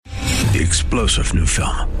The explosive new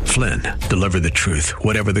film, Flynn, deliver the truth,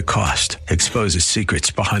 whatever the cost, exposes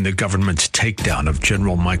secrets behind the government's takedown of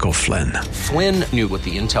General Michael Flynn. Flynn knew what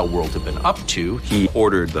the intel world had been up to. He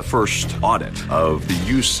ordered the first audit of the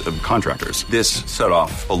use of contractors. This set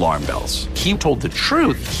off alarm bells. He told the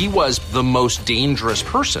truth. He was the most dangerous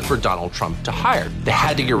person for Donald Trump to hire. They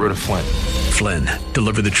had to get rid of Flynn. Flynn,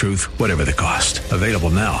 deliver the truth, whatever the cost. Available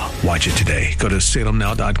now. Watch it today. Go to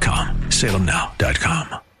salemnow.com.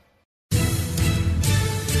 salemnow.com.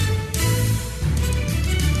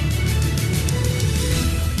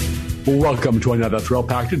 Welcome to another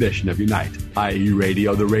thrill-packed edition of Unite, IE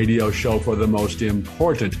Radio, the radio show for the most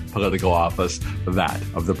important political office, that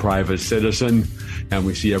of the private citizen. And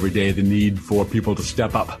we see every day the need for people to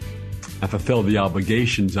step up and fulfill the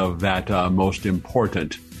obligations of that most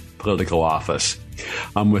important political office.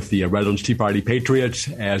 I'm with the Redlands Tea Party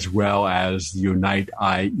Patriots, as well as the Unite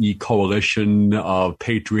IE coalition of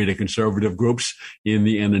patriotic conservative groups in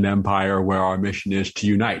the Inland Empire, where our mission is to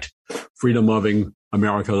unite freedom-loving,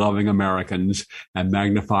 America-loving Americans and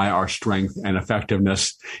magnify our strength and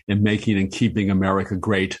effectiveness in making and keeping America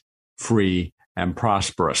great, free, and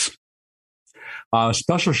prosperous. A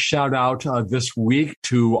special shout out this week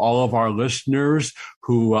to all of our listeners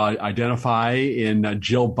who identify in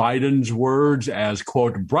Jill Biden's words as,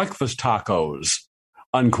 quote, breakfast tacos,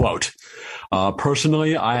 unquote.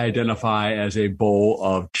 Personally, I identify as a bowl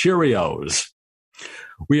of Cheerios.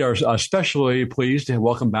 We are especially pleased to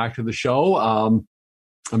welcome back to the show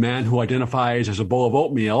a man who identifies as a bowl of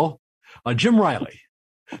oatmeal, Jim Riley,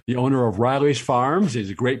 the owner of Riley's Farms. He's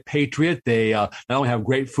a great patriot. They not only have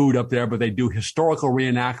great food up there, but they do historical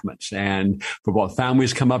reenactments. And for both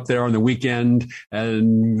families come up there on the weekend,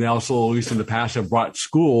 and they also, at least in the past, have brought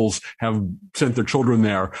schools, have sent their children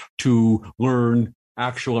there to learn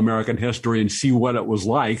actual American history and see what it was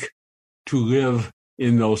like to live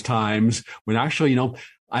in those times when actually,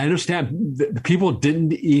 I understand the people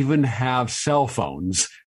didn't even have cell phones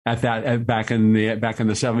back in the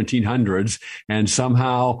 1700s, and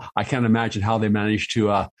somehow I can't imagine how they managed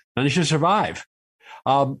to survive.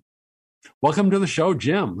 Welcome to the show,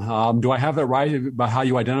 Jim. Do I have that right about how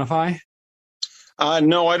you identify?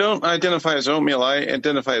 No, I don't identify as oatmeal. I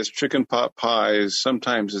identify as chicken pot pies,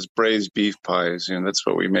 sometimes as braised beef pies. That's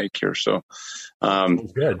what we make here. So,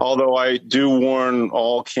 although I do warn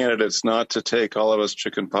all candidates not to take all of us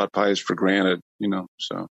chicken pot pies for granted,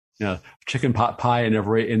 so. Yeah, chicken pot pie in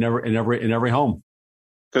every home.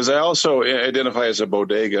 Because I also identify as a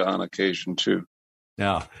bodega on occasion too.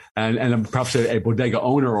 Yeah, and perhaps a bodega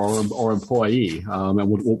owner or employee, and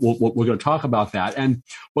we're going to talk about that. And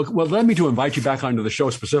what led me to invite you back onto the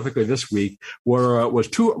show specifically this week was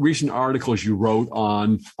two recent articles you wrote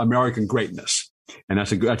on American greatness, and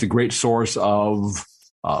that's a great source of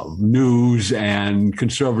news and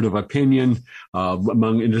conservative opinion.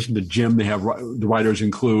 In addition to Jim, they have the writers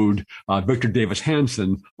include Victor Davis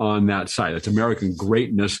Hanson on that site. It's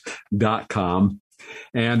AmericanGreatness.com,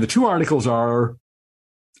 and the two articles are: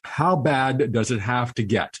 how bad does it have to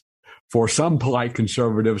get for some polite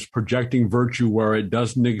conservatives projecting virtue where it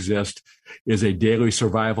doesn't exist is a daily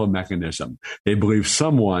survival mechanism? They believe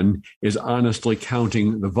someone is honestly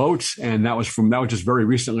counting the votes. And that was just very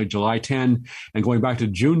recently, July 10, and going back to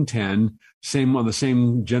June 10, on the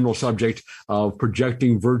same general subject of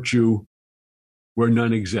projecting virtue where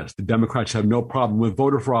none exists. The Democrats have no problem with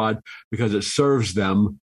voter fraud because it serves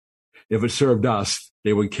them. If it served us,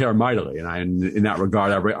 they would care mightily. And in that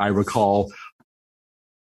regard, I recall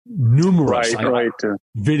numerous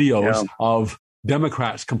videos of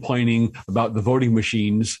Democrats complaining about the voting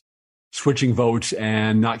machines switching votes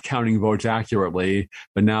and not counting votes accurately.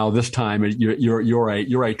 But now this time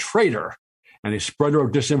you're a traitor and a spreader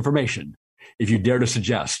of disinformation if you dare to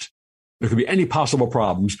suggest there could be any possible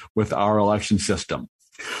problems with our election system.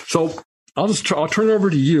 So I'll turn it over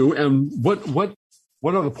to you. And what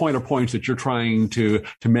are the points that you're trying to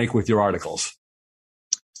make with your articles?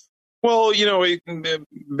 Well,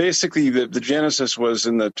 basically the genesis was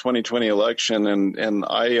in the 2020 election, and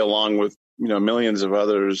I, along with, millions of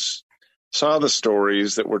others, saw the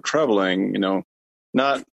stories that were troubling,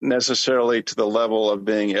 not necessarily to the level of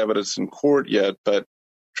being evidence in court yet, but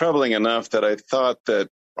troubling enough that I thought that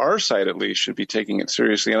our side at least should be taking it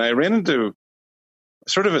seriously. And I ran into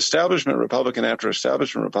sort of establishment Republican after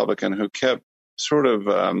establishment Republican who kept sort of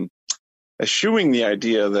eschewing the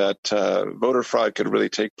idea that voter fraud could really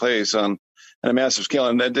take place on a massive scale.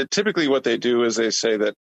 And typically what they do is they say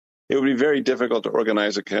that it would be very difficult to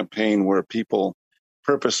organize a campaign where people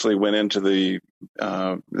purposely went into the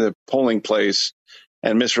polling place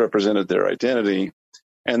and misrepresented their identity.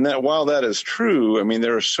 And that while that is true, I mean,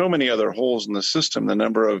 there are so many other holes in the system, the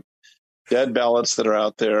number of dead ballots that are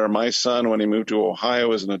out there. My son, when he moved to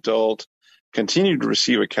Ohio as an adult, continued to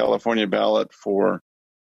receive a California ballot for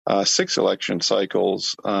 6 election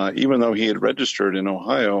cycles, even though he had registered in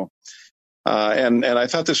Ohio. And I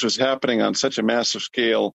thought this was happening on such a massive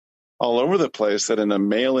scale all over the place that in a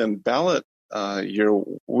mail-in ballot year,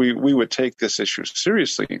 we would take this issue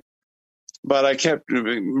seriously. But I kept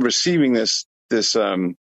receiving this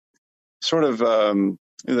sort of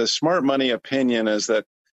the smart money opinion is that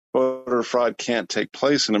voter fraud can't take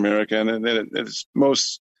place in America, and it's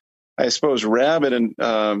most, I suppose, rabid and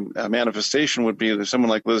manifestation would be someone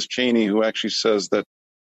like Liz Cheney, who actually says that,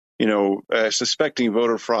 suspecting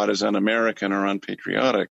voter fraud is un-American or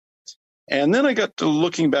unpatriotic. And then I got to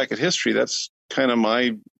looking back at history. That's kind of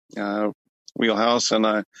my wheelhouse. And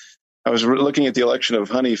I was looking at the election of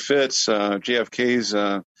Honey Fitz,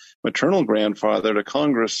 JFK's maternal grandfather, to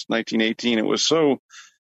Congress, 1918. It was so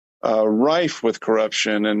rife with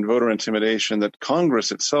corruption and voter intimidation that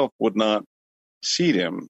Congress itself would not seat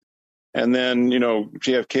him. And then,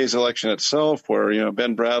 JFK's election itself, where,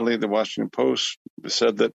 Ben Bradley, the Washington Post,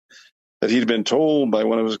 said that he'd been told by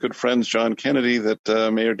one of his good friends, John Kennedy,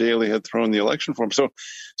 that Mayor Daley had thrown the election for him.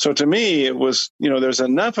 So to me, it was, there's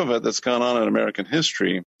enough of it that's gone on in American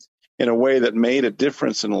history in a way that made a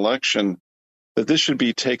difference in election that this should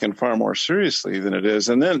be taken far more seriously than it is.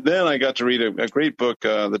 And then I got to read a great book,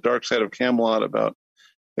 The Dark Side of Camelot, about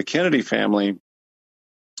the Kennedy family.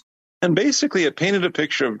 And basically it painted a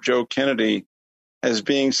picture of Joe Kennedy as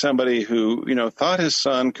being somebody who, thought his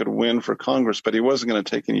son could win for Congress, but he wasn't going to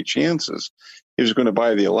take any chances. He was going to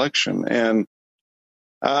buy the election. And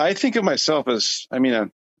I think of myself as,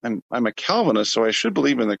 I'm a Calvinist, so I should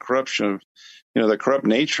believe in the corruption of, the corrupt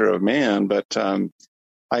nature of man. But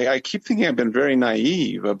I keep thinking I've been very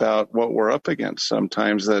naive about what we're up against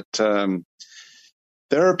sometimes, that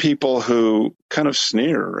there are people who kind of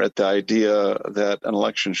sneer at the idea that an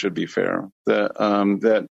election should be fair,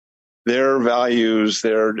 that their values,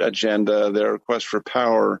 their agenda, their quest for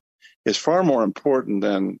power is far more important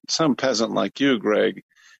than some peasant like you, Greg,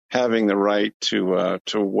 having the right to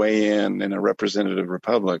weigh in a representative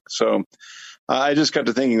republic. So I just got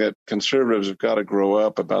to thinking that conservatives have got to grow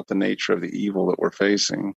up about the nature of the evil that we're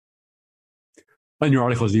facing. And your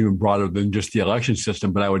article is even broader than just the election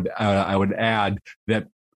system, but I would add that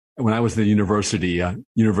when I was at the university, at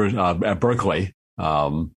Berkeley,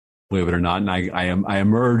 believe it or not, and I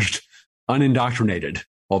emerged unindoctrinated,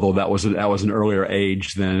 although that was an earlier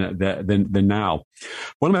age than now.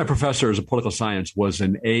 One of my professors of political science was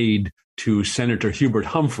an aide to Senator Hubert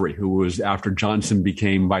Humphrey, who was, after Johnson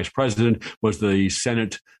became vice president, was the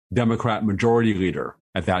Senate Democrat majority leader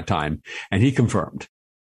at that time, and he confirmed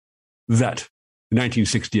that the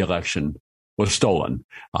 1960 election was stolen.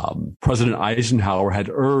 President Eisenhower had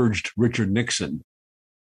urged Richard Nixon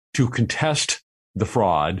to contest the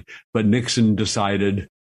fraud, but Nixon decided,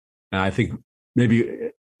 and I think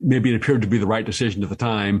maybe it appeared to be the right decision at the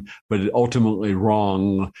time, but ultimately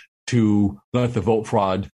wrong, to let the vote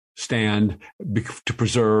fraud stand to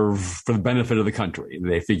preserve for the benefit of the country.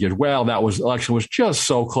 They figured, well, election was just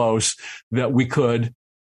so close that we could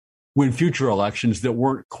win future elections that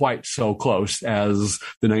weren't quite so close as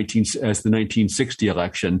the 1960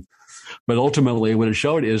 election. But ultimately, what it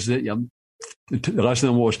showed is that the lesson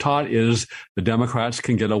that was taught is the Democrats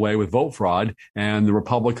can get away with vote fraud and the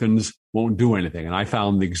Republicans won't do anything. And I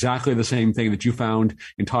found exactly the same thing that you found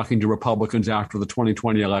in talking to Republicans after the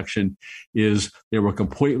 2020 election, is they were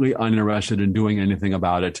completely uninterested in doing anything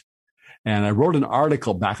about it. And I wrote an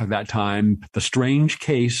article back at that time, The Strange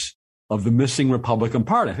Case of the Missing Republican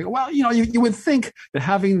Party. I think, well, you would think that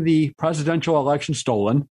having the presidential election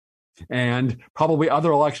stolen and probably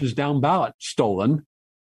other elections down ballot stolen,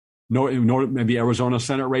 maybe Arizona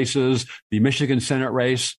Senate races, the Michigan Senate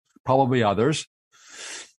race, probably others,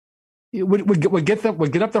 it would get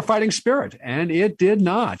up their fighting spirit, and it did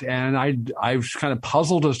not. And I was kind of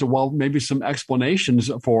puzzled as to, maybe some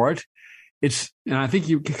explanations for it. And I think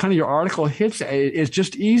your article hits. It's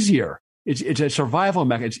just easier. It's a survival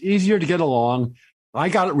mechanism. It's easier to get along. I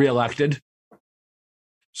got reelected,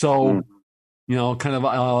 so kind of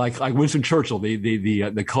like Winston Churchill, the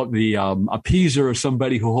appeaser is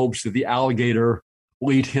somebody who hopes that the alligator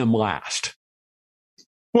will eat him last.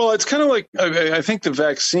 Well, it's kind of like, I think the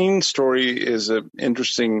vaccine story is an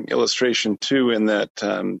interesting illustration too, in that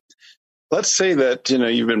let's say that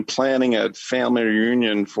you've been planning a family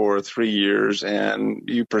reunion for 3 years, and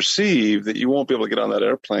you perceive that you won't be able to get on that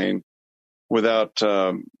airplane without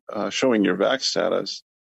showing your vax status.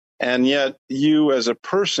 And yet you as a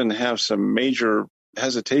person have some major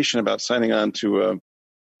hesitation about signing on to a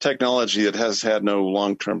technology that has had no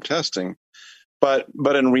long-term testing.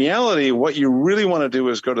 But in reality, what you really want to do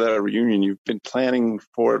is go to that reunion. You've been planning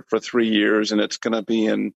for it for 3 years, and it's going to be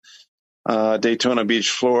in Daytona Beach,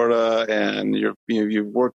 Florida, and you've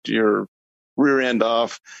worked your rear end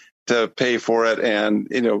off to pay for it, and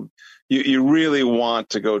you really want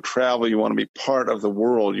to go travel. You want to be part of the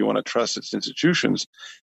world. You want to trust its institutions.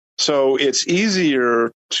 So it's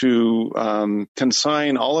easier to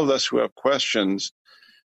consign all of us who have questions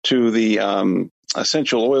to the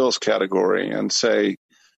essential oils category and say,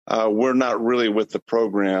 we're not really with the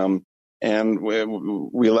program, and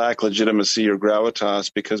we lack legitimacy or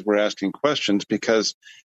gravitas because we're asking questions, because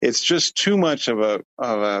it's just too much of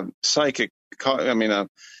a psychic,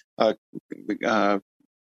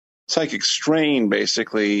 psychic strain,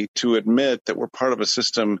 basically, to admit that we're part of a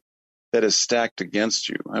system that is stacked against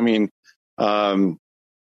you. I mean, I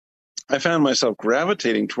found myself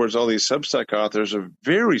gravitating towards all these Substack authors of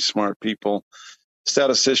very smart people,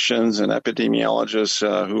 statisticians and epidemiologists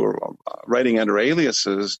who are writing under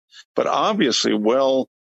aliases, but obviously well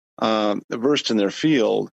versed in their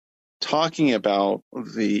field, talking about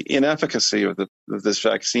the inefficacy of this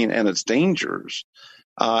vaccine and its dangers.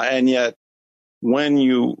 And yet, when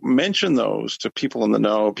you mention those to people in the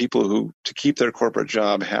know, people who, to keep their corporate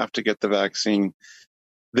job, have to get the vaccine,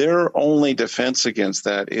 their only defense against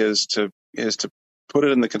that is to put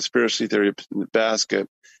it in the conspiracy theory basket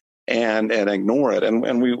and ignore it.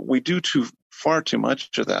 And we do far too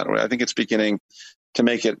much of that. I think it's beginning to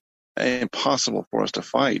make it impossible for us to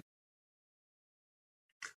fight.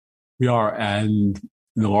 We are, and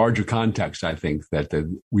in the larger context, I think that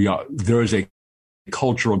there is a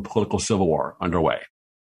cultural and political civil war underway,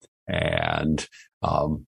 and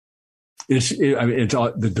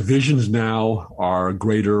the divisions now are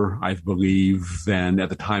greater, I believe, than at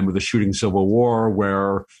the time of the shooting Civil War,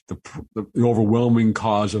 where the overwhelming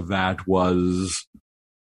cause of that was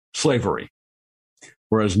slavery.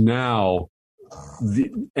 Whereas now,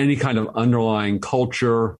 any kind of underlying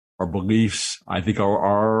culture or beliefs, I think,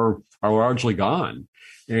 are largely gone.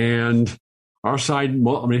 And our side,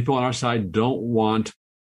 many people on our side don't want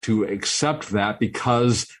to accept that,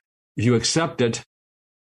 because if you accept it,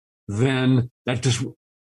 then that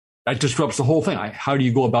disrupts the whole thing. How do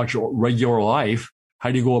you go about your regular life?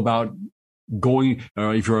 How do you go about going?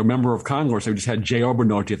 If you're a member of Congress, I just had Jay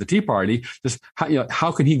Obernolte at the Tea Party. Just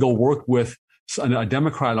how can he go work with a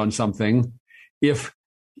Democrat on something if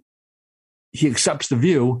he accepts the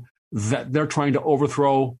view that they're trying to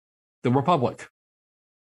overthrow the republic?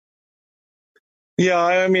 Yeah,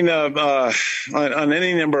 I mean, on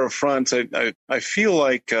any number of fronts, I feel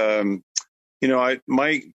like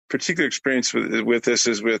my particular experience with this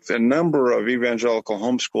is with a number of evangelical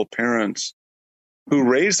homeschool parents who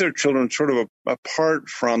raise their children sort of apart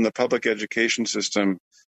from the public education system,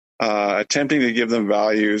 attempting to give them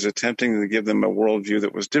values, attempting to give them a worldview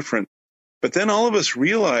that was different. But then all of us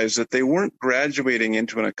realized that they weren't graduating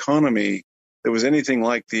into an economy that was anything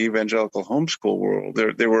like the evangelical homeschool world.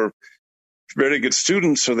 They were very good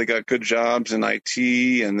students, so they got good jobs in IT,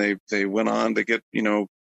 and they went on to get,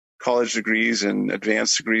 college degrees and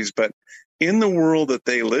advanced degrees. But in the world that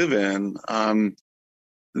they live in,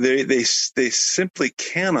 they simply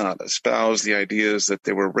cannot espouse the ideas that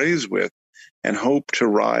they were raised with and hope to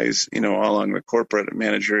rise, along the corporate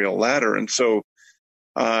managerial ladder. And so,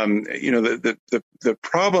 the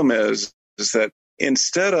problem is that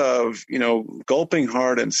instead of, gulping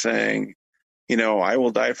hard and saying, I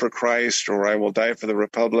will die for Christ, or I will die for the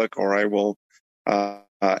Republic, or I will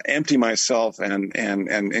empty myself and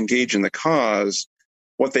engage in the cause,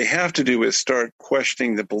 what they have to do is start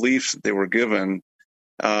questioning the beliefs that they were given,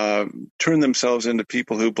 turn themselves into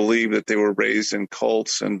people who believe that they were raised in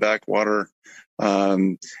cults and backwater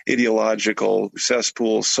ideological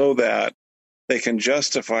cesspools, so that they can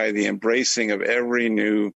justify the embracing of every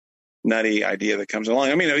new nutty idea that comes along.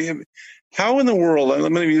 I mean, how in the world,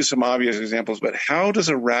 let me use some obvious examples, but how does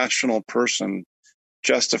a rational person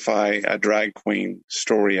justify a drag queen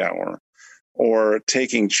story hour or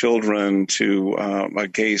taking children to a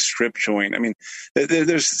gay strip joint? I mean,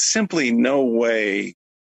 there's simply no way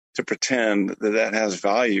to pretend that has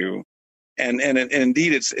value. And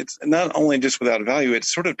indeed, it's not only just without value, it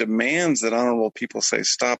sort of demands that honorable people say,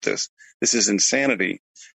 stop this. This is insanity.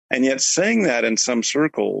 And yet saying that in some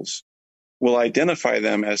circles will identify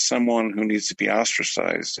them as someone who needs to be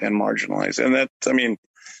ostracized and marginalized. And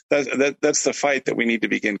that's the fight that we need to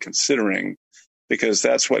begin considering, because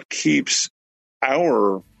that's what keeps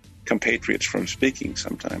our compatriots from speaking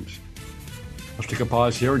sometimes. Let's take a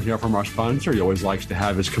pause here and hear from our sponsor. He always likes to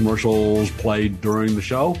have his commercials played during the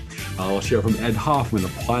show. Let's hear from Ed Hoffman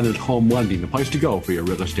of Planet Home Lending, the place to go for your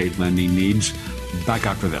real estate lending needs. Back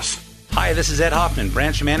after this. Hi, this is Ed Hoffman,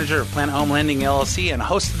 branch manager of Planet Home Lending LLC and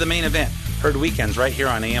host of The Main Event, heard weekends right here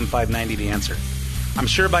on AM 590 The Answer. I'm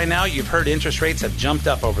sure by now you've heard interest rates have jumped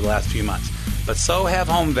up over the last few months, but so have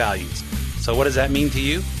home values. So what does that mean to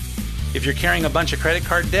you? If you're carrying a bunch of credit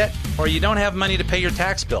card debt, or you don't have money to pay your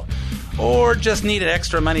tax bill, or just needed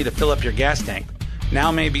extra money to fill up your gas tank,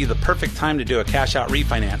 now may be the perfect time to do a cash-out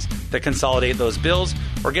refinance to consolidate those bills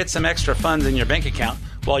or get some extra funds in your bank account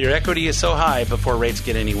while your equity is so high before rates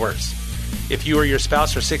get any worse. If you or your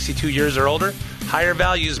spouse are 62 years or older, higher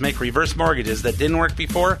values make reverse mortgages that didn't work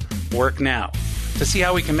before work now. To see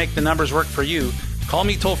how we can make the numbers work for you, call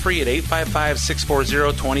me toll-free at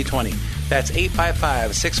 855-640-2020. That's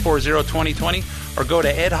 855-640-2020, or go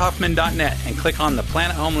to edhoffman.net and click on the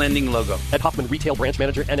Planet Home Lending logo. Ed Hoffman, Retail Branch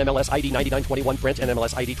Manager, NMLS ID 9921, Branch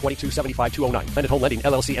NMLS ID 2275209. Planet Home Lending,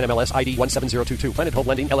 LLC, NMLS ID 17022. Planet Home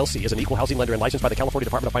Lending, LLC is an equal housing lender and licensed by the California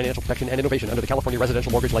Department of Financial Protection and Innovation under the California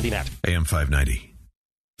Residential Mortgage Lending Act. AM 590,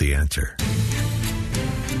 The Answer.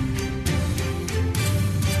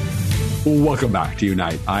 Welcome back to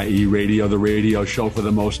Unite, IE Radio, the radio show for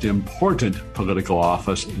the most important political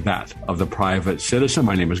office, that of the private citizen.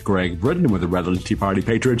 My name is Greg Britton with the Redlands Tea Party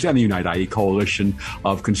Patriots and the Unite IE coalition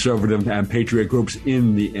of conservative and patriot groups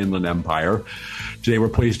in the Inland Empire. Today we're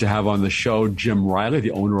pleased to have on the show Jim Riley,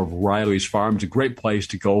 the owner of Riley's Farm. It's a great place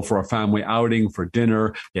to go for a family outing, for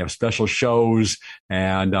dinner. They have special shows,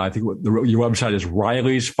 and I think your website is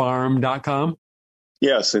rileysfarm.com.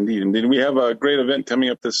 Yes, indeed. We have a great event coming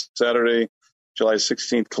up this Saturday, July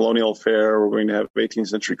 16th, Colonial Fair. We're going to have 18th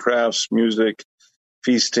century crafts, music,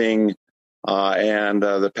 feasting, and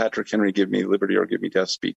the Patrick Henry Give Me Liberty or Give Me Death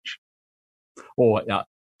speech. Oh, yeah.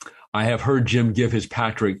 I have heard Jim give his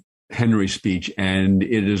Patrick Henry speech, and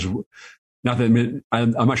it is not that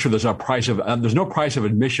I'm not sure there's a price of there's no price of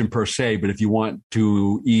admission per se, but if you want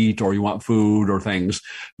to eat or you want food or things,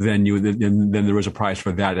 then there is a price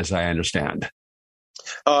for that, as I understand.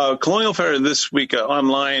 Colonial Fair this week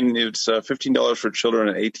online, it's $15 for children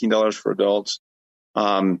and $18 for adults.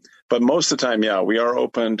 But most of the time, we are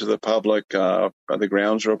open to the public. The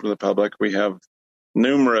grounds are open to the public. We have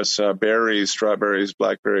numerous berries, strawberries,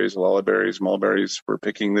 blackberries, lullaberries, mulberries we're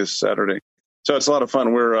picking this Saturday. So it's a lot of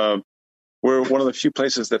fun. We're one of the few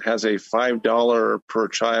places that has a $5 per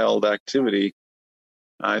child activity.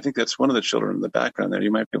 I think that's one of the children in the background there.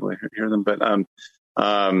 You might be able to hear them,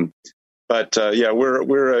 But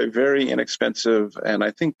we're a very inexpensive and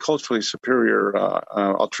I think culturally superior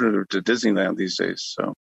alternative to Disneyland these days.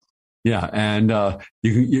 So, yeah, and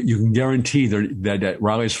you can guarantee that at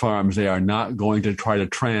Riley's Farms they are not going to try to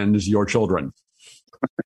trans your children.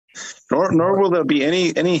 nor will there be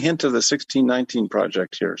any hint of the 1619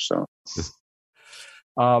 project here. So.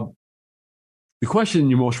 The question in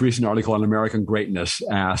your most recent article on American Greatness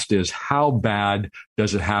asked is, how bad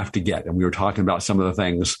does it have to get? And we were talking about some of the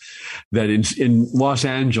things that in Los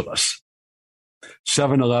Angeles,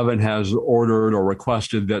 7-Eleven has ordered or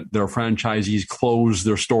requested that their franchisees close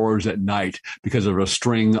their stores at night because of a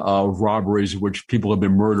string of robberies in which people have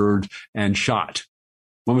been murdered and shot.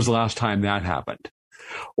 When was the last time that happened?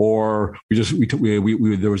 Or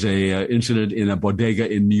there was a incident in a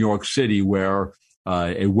bodega in New York City where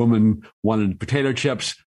a woman wanted potato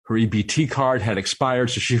chips. Her EBT card had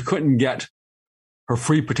expired, so she couldn't get her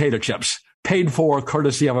free potato chips paid for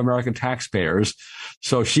courtesy of American taxpayers.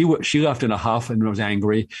 So she left in a huff and was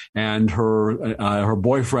angry, and her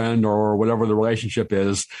boyfriend or whatever the relationship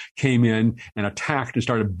is came in and attacked and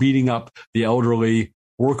started beating up the elderly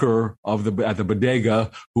worker at the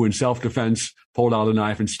bodega, who in self-defense pulled out a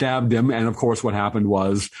knife and stabbed him. And of course, what happened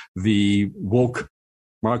was the woke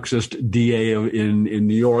Marxist DA in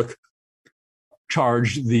New York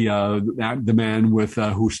charged the man with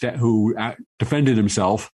who defended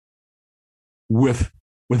himself with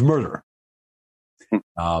murder.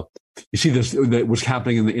 You see this that was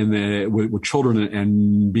happening with children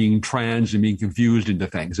and being trans and being confused into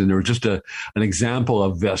things, and there was just an example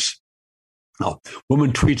of this.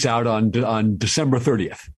 Woman tweets out on December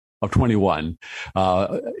 30th. Of 21,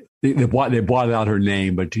 they blotted out her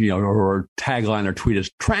name, but her tagline or tweet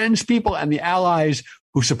is "Trans people and the allies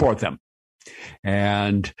who support them."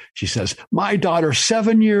 And she says, "My daughter,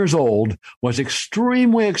 7 years old, was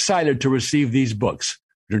extremely excited to receive these books.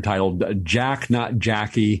 They're entitled Jack, Not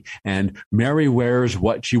Jackie, and Mary Wears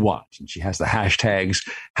What She Wants." And she has the hashtags,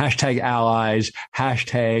 #allies,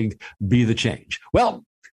 #be the change. Well,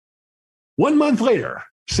 1 month later,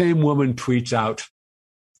 same woman tweets out,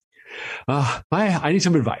 I need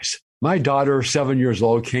some advice. My daughter, 7 years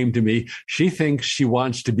old, came to me. She thinks she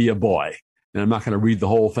wants to be a boy. And I'm not going to read the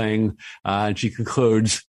whole thing. And she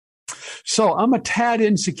concludes, So I'm a tad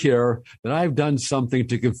insecure that I've done something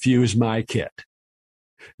to confuse my kid.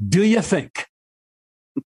 Do you think?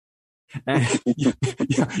 And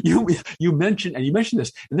you mentioned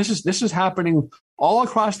this, and this is happening all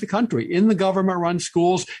across the country in the government-run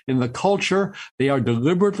schools, in the culture. They are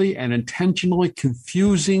deliberately and intentionally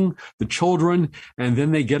confusing the children, and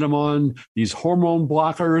then they get them on these hormone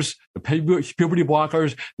blockers, the puberty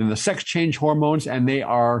blockers, and the sex change hormones, and they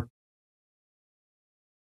are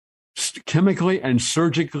chemically and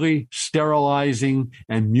surgically sterilizing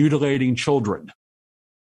and mutilating children.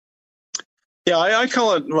 Yeah, I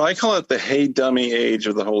call it the hey dummy age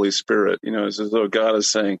of the Holy Spirit. It's as though God is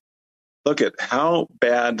saying, look at how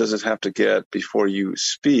bad does it have to get before you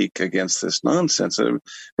speak against this nonsense. A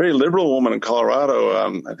very liberal woman in Colorado,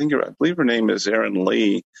 I believe her name is Erin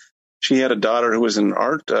Lee. She had a daughter who was in an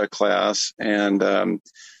art class, and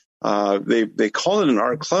they called it an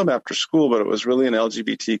art club after school, but it was really an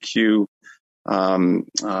LGBTQ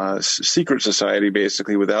secret society,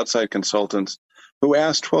 basically, with outside consultants who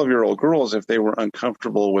asked 12-year-old girls if they were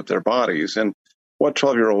uncomfortable with their bodies. And what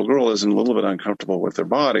 12-year-old girl isn't a little bit uncomfortable with their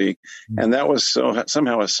body? And that was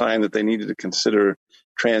somehow a sign that they needed to consider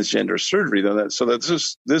transgender surgery. So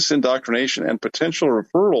that this indoctrination and potential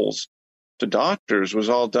referrals to doctors was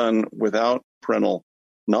all done without parental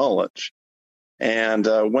knowledge. And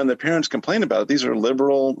when the parents complained about it, these are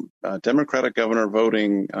liberal, Democratic governor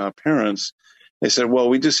voting parents, they said, well,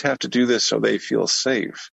 we just have to do this so they feel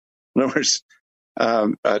safe. In other words,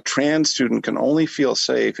 a trans student can only feel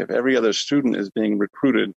safe if every other student is being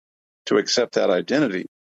recruited to accept that identity.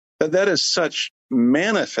 That is such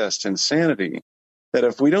manifest insanity that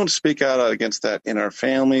if we don't speak out against that in our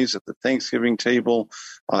families, at the Thanksgiving table,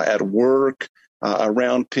 at work,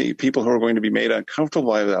 around people who are going to be made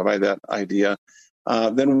uncomfortable by that idea,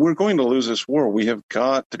 then we're going to lose this war. We have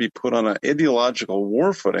got to be put on an ideological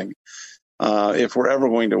war footing if we're ever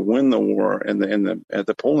going to win the war at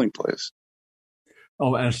the polling place.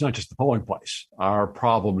 Oh, and it's not just the polling place. Our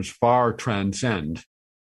problems far transcend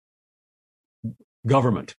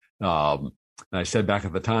government. And I said back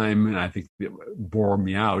at the time, and I think it bore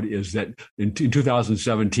me out, is that in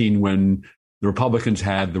 2017, when the Republicans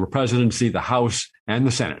had the presidency, the House, and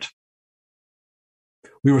the Senate,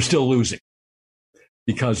 we were still losing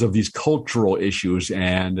because of these cultural issues.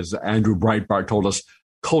 And as Andrew Breitbart told us,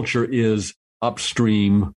 culture is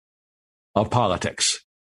upstream of politics.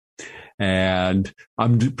 And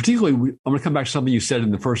I'm going to come back to something you said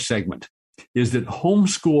in the first segment, is that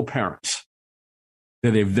homeschool parents,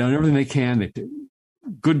 that they've done everything they can,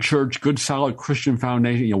 good church, good solid Christian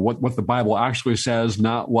foundation, what the Bible actually says,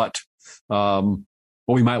 not what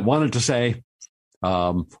we might want it to say,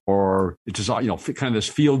 or it's just, kind of this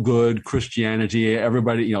feel good Christianity.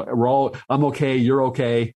 Everybody, I'm okay, you're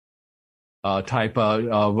okay, type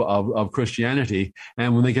of Christianity.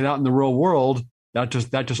 And when they get out in the real world, that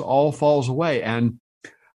just all falls away. And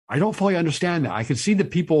I don't fully understand that. I could see the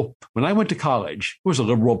people, when I went to college, it was a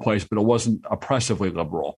liberal place, but it wasn't oppressively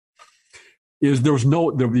liberal. There'd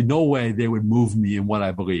be no way they would move me in what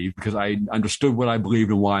I believed, because I understood what I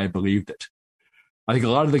believed and why I believed it. I think a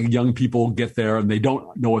lot of the young people get there and they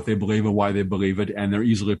don't know what they believe and why they believe it, and they're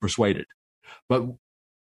easily persuaded. But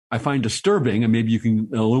I find disturbing, and maybe you can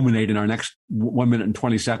illuminate in our next 1 minute and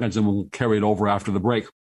 20 seconds, and we'll carry it over after the break,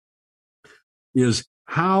 is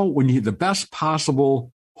how, when you the best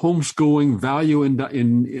possible homeschooling value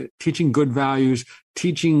in teaching good values,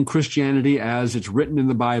 teaching Christianity as it's written in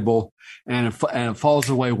the Bible, and it falls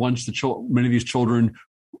away once many of these children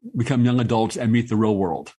become young adults and meet the real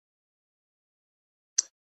world.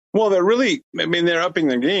 Well, they're upping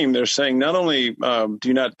their game. They're saying not only do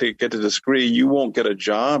you not get to disagree, you won't get a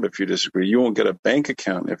job if you disagree. You won't get a bank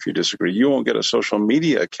account if you disagree. You won't get a social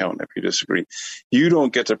media account if you disagree. You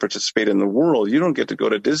don't get to participate in the world. You don't get to go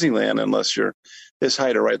to Disneyland unless you're this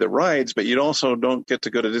high to ride the rides, but you also don't get to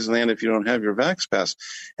go to Disneyland if you don't have your Vax Pass.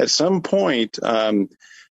 At some point,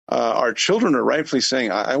 our children are rightfully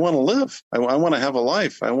saying, I want to live. I want to have a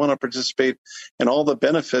life. I want to participate in all the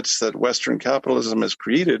benefits that Western capitalism has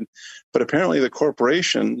created. But apparently the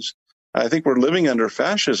corporations, I think we're living under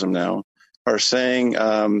fascism now, are saying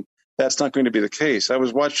that's not going to be the case. I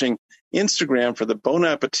was watching Instagram for the Bon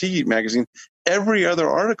Appetit magazine. Every other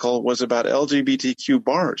article was about LGBTQ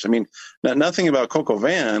bars. I mean, nothing about Coco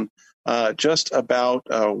Van, just about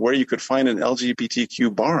where you could find an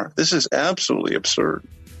LGBTQ bar. This is absolutely absurd.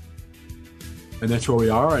 And that's where we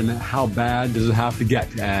are. And how bad does it have to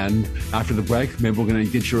get? And after the break, maybe we'll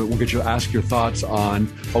get you to ask your thoughts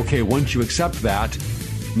on, okay, once you accept that,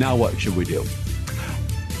 now what should we do?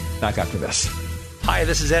 Back after this. Hi,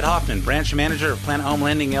 this is Ed Hoffman, branch manager of Planet Home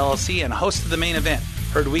Lending LLC and host of The Main Event.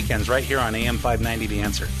 Heard weekends right here on AM 590 The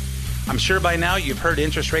Answer. I'm sure by now you've heard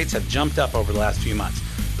interest rates have jumped up over the last few months,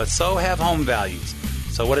 but so have home values.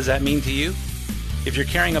 So what does that mean to you? If you're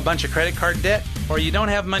carrying a bunch of credit card debt, or you don't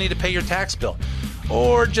have money to pay your tax bill,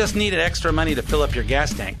 or just needed extra money to fill up your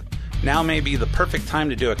gas tank, now may be the perfect time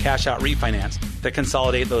to do a cash-out refinance to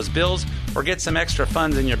consolidate those bills or get some extra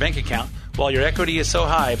funds in your bank account while your equity is so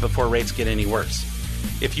high before rates get any worse.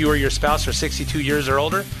 If you or your spouse are 62 years or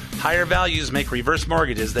older, higher values make reverse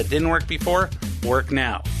mortgages that didn't work before work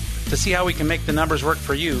now. To see how we can make the numbers work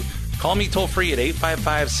for you, call me toll-free at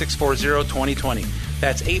 855-640-2020.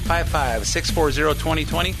 That's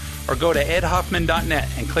 855-640-2020, or go to edhoffman.net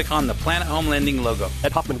and click on the Planet Home Lending logo.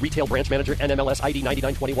 Ed Hoffman, Retail Branch Manager, NMLS ID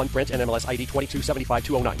 9921, Branch NMLS ID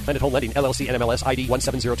 2275209. Planet Home Lending, LLC, NMLS ID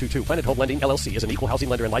 17022. Planet Home Lending, LLC is an equal housing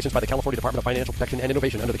lender and licensed by the California Department of Financial Protection and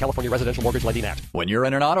Innovation under the California Residential Mortgage Lending Act. When you're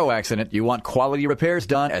in an auto accident, you want quality repairs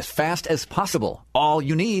done as fast as possible. All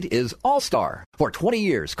you need is All-Star. For 20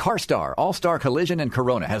 years, CarStar, All-Star Collision, and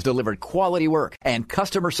Corona has delivered quality work and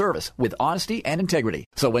customer service with honesty and integrity.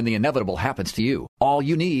 So when the inevitable happens to you, all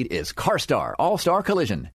you need is CarStar, All-Star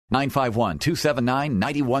Collision.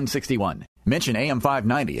 951-279-9161. Mention AM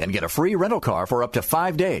 590 and get a free rental car for up to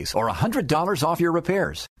 5 days or $100 off your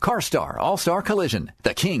repairs. CarStar All-Star Collision,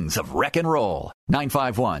 the kings of wreck and roll.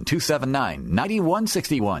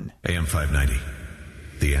 951-279-9161. AM 590,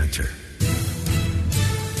 The Answer.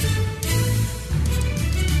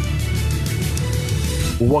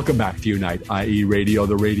 Welcome back to Unite, i.e. Radio,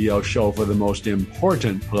 the radio show for the most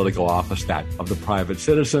important political office, that of the private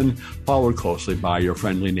citizen, followed closely by your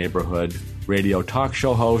friendly neighborhood radio talk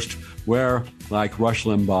show host, where, like Rush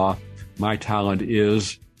Limbaugh, my talent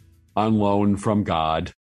is on loan from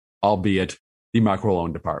God, albeit the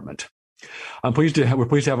microloan department. We're pleased to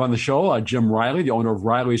have on the show Jim Riley, the owner of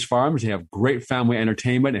Riley's Farms. They have great family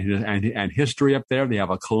entertainment and history up there. They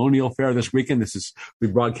have a colonial fair this weekend. We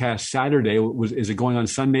broadcast Saturday. Is it going on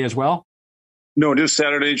Sunday as well? No, just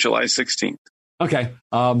Saturday, July 16th. Okay.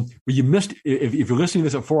 You missed, if you're listening to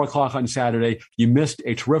this at 4:00 on Saturday, you missed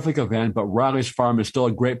a terrific event, but Riley's Farm is still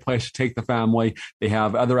a great place to take the family. They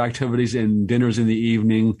have other activities and dinners in the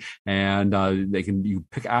evening, and you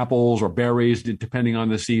pick apples or berries depending on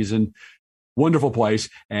the season. Wonderful place,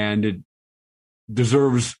 and it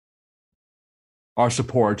deserves our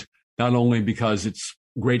support, not only because it's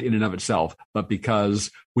great in and of itself, but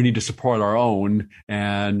because we need to support our own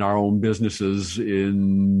and our own businesses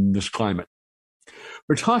in this climate.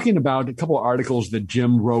 We're talking about a couple of articles that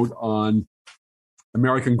Jim wrote on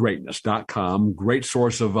AmericanGreatness.com, great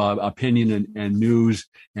source of opinion and news.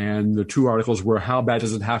 And the two articles were How Bad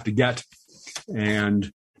Does It Have to Get?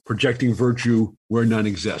 And Projecting Virtue Where None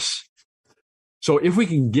Exists. So if we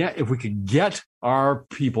could get our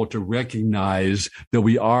people to recognize that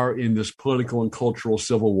we are in this political and cultural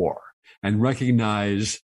civil war and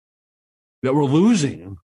recognize that we're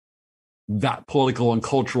losing that political and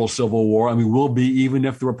cultural civil war, I mean, we'll be even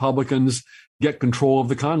if the Republicans get control of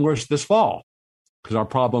the Congress this fall, because our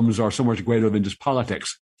problems are so much greater than just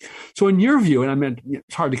politics. So in your view, and I mean,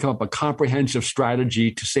 it's hard to come up with a comprehensive strategy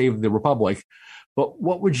to save the Republic, but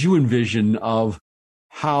what would you envision of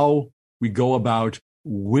how we go about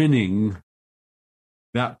winning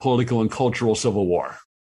that political and cultural civil war?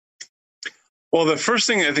 Well, the first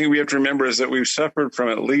thing I think we have to remember is that we've suffered from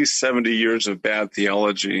at least 70 years of bad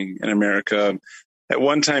theology in America. At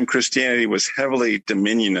one time, Christianity was heavily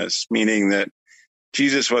dominionist, meaning that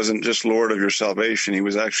Jesus wasn't just Lord of your salvation. He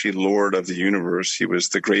was actually Lord of the universe. He was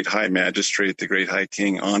the great high magistrate, the great high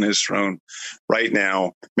king on his throne. Right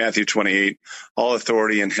now, Matthew 28, all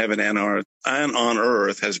authority in heaven and on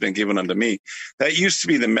earth has been given unto me. That used to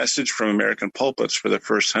be the message from American pulpits for the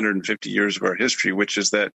first 150 years of our history, which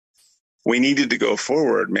is that we needed to go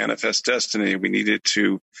forward, manifest destiny. We needed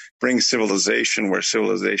to bring civilization where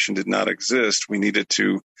civilization did not exist. We needed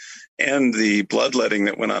to end the bloodletting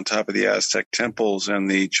that went on top of the Aztec temples and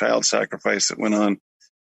the child sacrifice that went on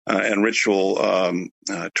and ritual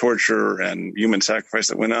torture and human sacrifice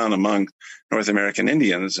that went on among North American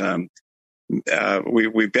Indians.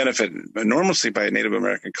 We benefit enormously by Native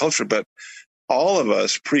American culture, but all of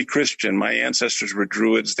us pre-Christian, my ancestors were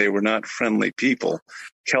Druids. They were not friendly people.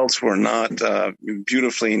 Celts were not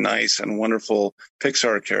beautifully nice and wonderful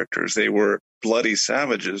Pixar characters. They were bloody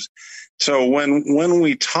savages. So when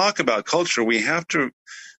we talk about culture, we have to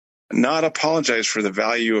not apologize for the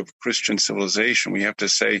value of Christian civilization. We have to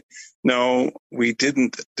say, no, we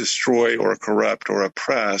didn't destroy or corrupt or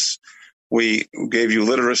oppress. We gave you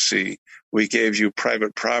literacy. We gave you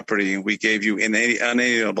private property. We gave you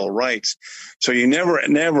unalienable rights. So you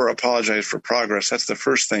never apologize for progress. That's the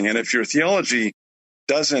first thing. And if your theology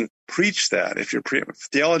doesn't preach that, if your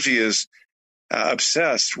theology is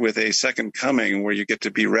obsessed with a second coming where you get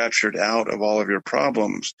to be raptured out of all of your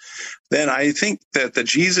problems, then I think that the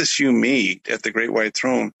Jesus you meet at the great white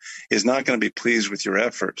throne is not going to be pleased with your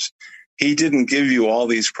efforts. He didn't give you all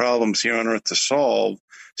these problems here on earth to solve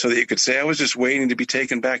so that you could say, I was just waiting to be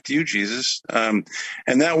taken back to you, Jesus. And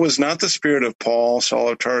that was not the spirit of Paul, Saul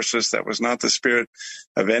of Tarsus. That was not the spirit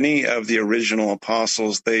of any of the original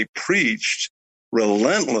apostles. They preached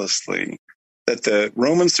relentlessly that the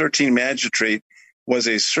Romans 13 magistrate was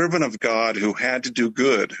a servant of God who had to do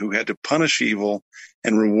good, who had to punish evil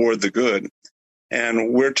and reward the good.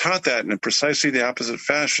 And we're taught that in precisely the opposite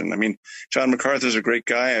fashion. I mean, John MacArthur's a great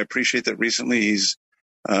guy. I appreciate that recently he's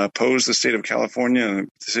opposed the state of California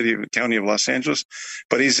and the county of Los Angeles,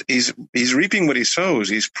 but he's reaping what he sows.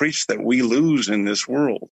 He's preached that we lose in this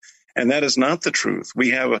world. And that is not the truth. We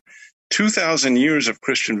have 2,000 years of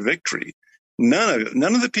Christian victory.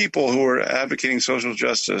 None of the people who are advocating social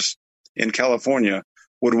justice in California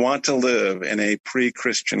would want to live in a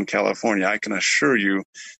pre-Christian California. I can assure you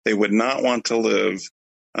they would not want to live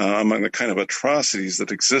among the kind of atrocities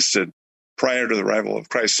that existed prior to the arrival of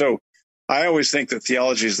Christ. So I always think that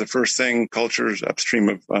theology is the first thing, culture is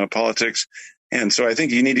upstream of politics. And so I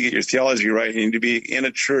think you need to get your theology right. You need to be in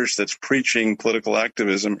a church that's preaching political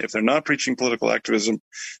activism. If they're not preaching political activism,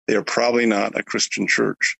 they are probably not a Christian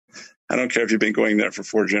church. I don't care if you've been going there for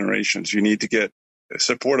 4 generations. You need to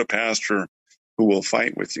support a pastor who will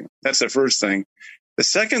fight with you. That's the first thing. The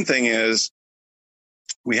second thing is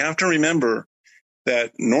we have to remember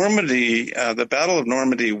that Normandy, the Battle of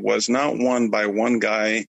Normandy, was not won by one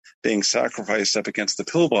guy being sacrificed up against the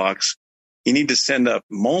pillbox. You need to send up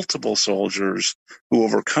multiple soldiers who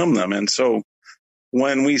overcome them. And so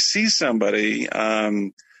when we see somebody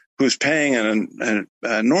who's paying an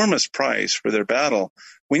enormous price for their battle,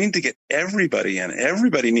 we need to get everybody in.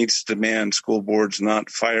 Everybody needs to demand school boards not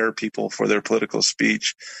fire people for their political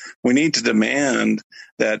speech. We need to demand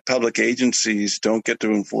that public agencies don't get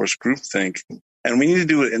to enforce groupthink. And we need to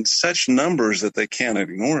do it in such numbers that they can't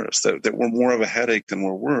ignore us, that we're more of a headache than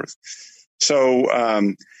we're worth.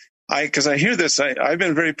 So because I hear this, I've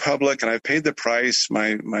been very public and I've paid the price.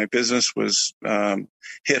 My business was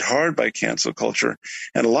hit hard by cancel culture.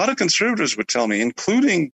 And a lot of conservatives would tell me,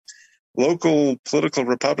 including local political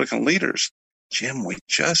Republican leaders, Jim, we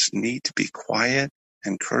just need to be quiet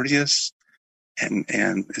and courteous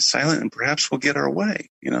and silent, and perhaps we'll get our way,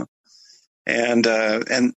 you know. And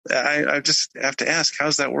I just have to ask,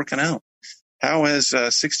 how's that working out? How has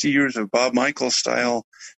 60 years of Bob Michael style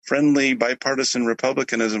friendly bipartisan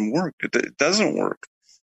Republicanism worked? It doesn't work.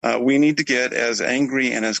 We need to get as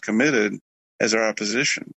angry and as committed as our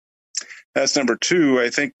opposition. That's number 2. I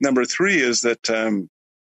think number 3 is that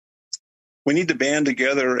we need to band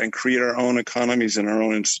together and create our own economies and our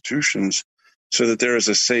own institutions so that there is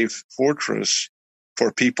a safe fortress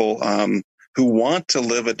for people who want to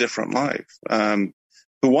live a different life,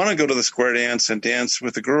 who want to go to the square dance and dance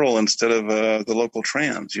with a girl instead of the local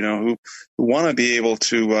trans, you know, who want to be able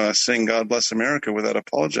to sing God Bless America without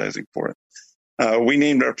apologizing for it. We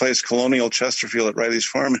named our place Colonial Chesterfield at Riley's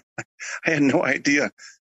Farm. I had no idea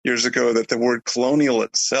years ago that the word colonial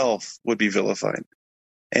itself would be vilified.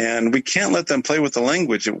 And we can't let them play with the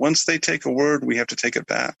language. Once they take a word, we have to take it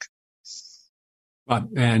back.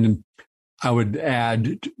 And I would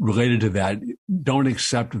add, related to that, don't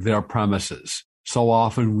accept their premises. So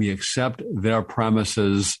often we accept their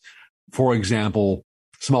premises. For example,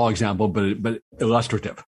 small example, but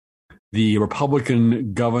illustrative. The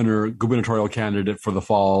Republican gubernatorial candidate for the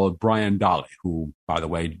fall, Brian Dahle, who, by the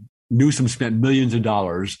way, Newsom spent millions of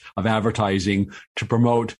dollars of advertising to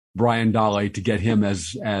promote Brian Dahle to get him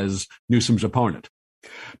as Newsom's opponent.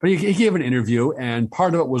 But he gave an interview, and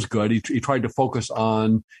part of it was good. He tried to focus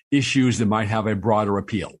on issues that might have a broader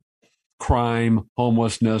appeal. Crime,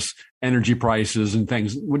 homelessness, energy prices, and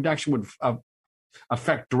things would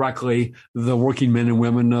affect directly the working men and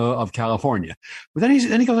women of California. But then he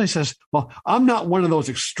goes and he says, well, I'm not one of those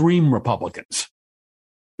extreme Republicans.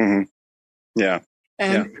 Mm-hmm. Yeah.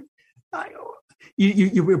 And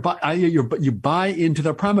you buy into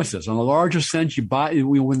their premises. On a larger sense,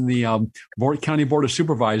 when the County Board of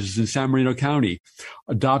Supervisors in San Bernardino County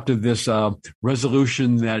adopted this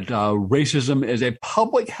resolution that racism is a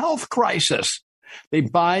public health crisis. They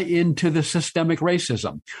buy into the systemic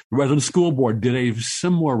racism. The Redlands School Board did a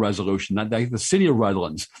similar resolution. The city of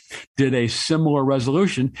Redlands did a similar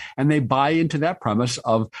resolution, and they buy into that premise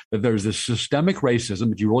of that there's this systemic racism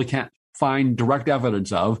that you really can't find direct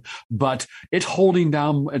evidence of, but it's holding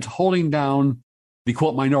down the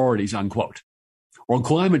quote minorities, unquote, or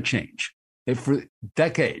climate change. For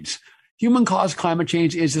decades, human-caused climate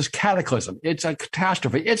change is this cataclysm. It's a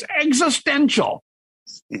catastrophe. It's existential.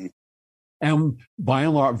 Mm-hmm. And by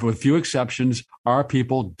and large, with few exceptions, our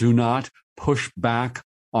people do not push back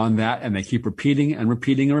on that, and they keep repeating and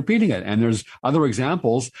repeating and repeating it. And there's other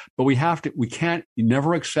examples, but we can't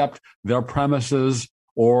never accept their premises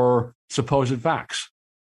or supposed facts.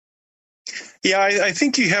 Yeah, I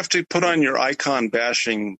think you have to put on your icon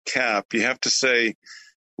bashing cap. You have to say,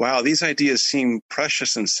 wow, these ideas seem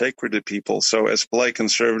precious and sacred to people. So as polite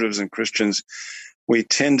conservatives and Christians, we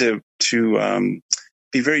tend to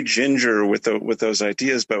be very ginger with those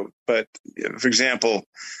ideas. But for example,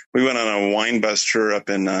 we went on a wine bus tour up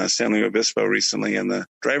in San Luis Obispo recently, and the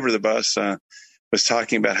driver of the bus was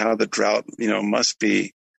talking about how the drought, must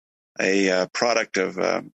be a product of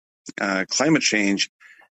climate change.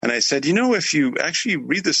 And I said, if you actually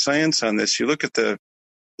read the science on this, you look at the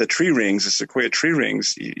tree rings, the sequoia tree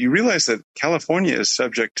rings, you realize that California is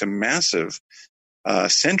subject to massive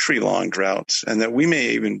century-long droughts, and that we may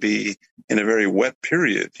even be in a very wet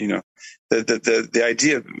period. The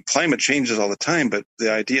idea of climate changes all the time, but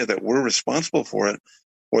the idea that we're responsible for it,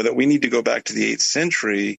 or that we need to go back to the 8th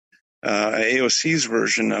century, AOC's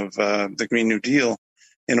version of the Green New Deal,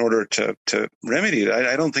 in order to remedy it,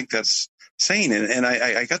 I don't think that's sane. And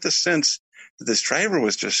I got the sense that this driver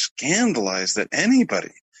was just scandalized that anybody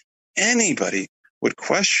would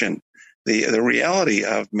question the reality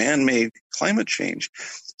of man-made climate change.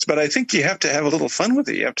 But I think you have to have a little fun with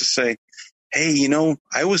it. You have to say, hey,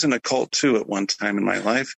 I was in a cult too at one time in my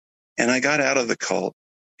life, and I got out of the cult,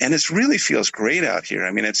 and it really feels great out here.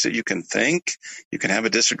 I mean, you can think, you can have a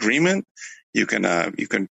disagreement, you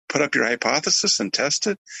can put up your hypothesis and test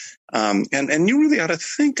it, and you really ought to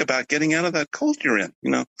think about getting out of that cult you're in,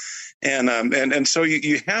 and so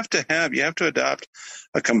you have to adopt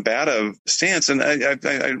a combative stance. And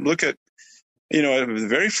I look at, the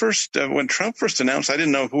very first, when Trump first announced, I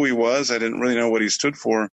didn't know who he was. I didn't really know what he stood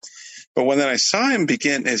for. But when I saw him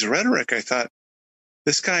begin his rhetoric, I thought,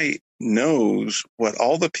 this guy knows what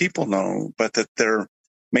all the people know, but that their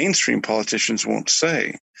mainstream politicians won't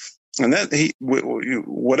say. And that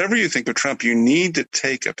whatever you think of Trump, you need to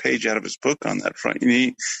take a page out of his book on that front.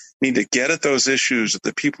 You need to get at those issues that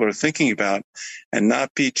the people are thinking about and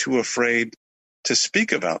not be too afraid to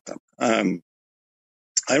speak about them.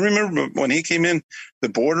 I remember when he came in, the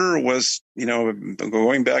border was,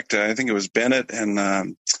 going back to, I think it was Bennett and,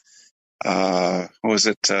 a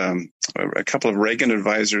couple of Reagan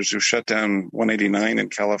advisors who shut down 189 in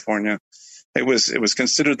California. It was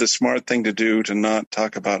considered the smart thing to do to not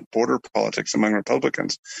talk about border politics among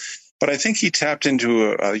Republicans. But I think he tapped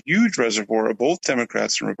into a huge reservoir of both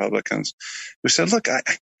Democrats and Republicans who said, look,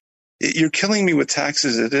 you're killing me with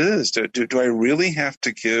taxes as it is. Do I really have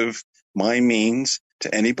to give my means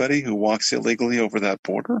to anybody who walks illegally over that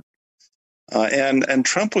border? And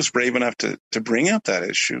Trump was brave enough to bring up that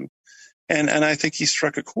issue. And I think he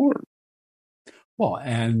struck a chord. Well,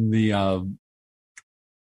 and the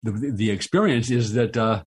experience is that,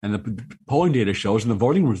 and the polling data shows, and the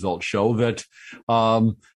voting results show that,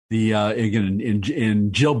 again,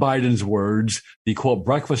 in Jill Biden's words, the quote,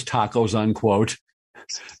 breakfast tacos, unquote,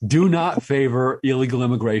 do not favor illegal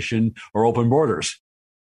immigration or open borders.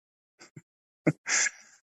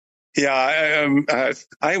 Yeah,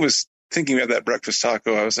 I was thinking about that breakfast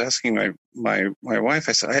taco. I was asking my wife,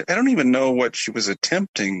 I said, I don't even know what she was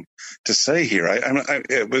attempting to say here.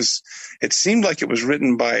 It seemed like it was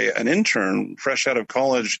written by an intern fresh out of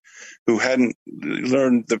college who hadn't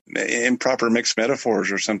learned the improper mixed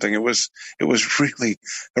metaphors or something. It was really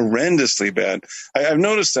horrendously bad. I've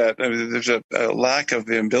noticed that there's a lack of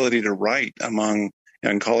the ability to write among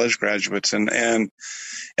young college graduates, and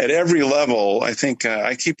at every level, I think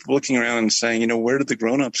I keep looking around and saying, where did the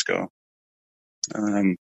grown-ups go?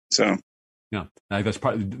 Yeah, that's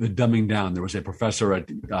part of the dumbing down. There was a professor at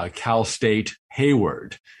Cal State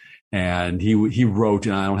Hayward, and he wrote,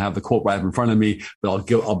 and I don't have the quote right in front of me,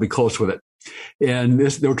 but I'll be close with it. And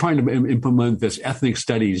they were trying to implement this ethnic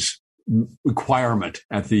studies requirement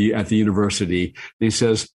at the university. And he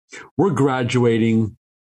says, we're graduating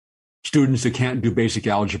students that can't do basic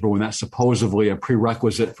algebra when that's supposedly a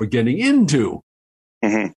prerequisite for getting into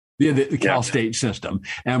the Cal State system.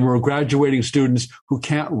 And we're graduating students who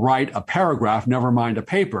can't write a paragraph, never mind a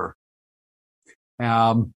paper.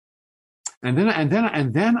 And then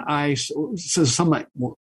I, so some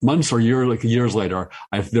months or years later,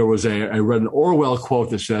 I read an Orwell quote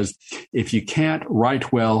that says, if you can't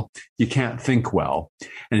write well, you can't think well.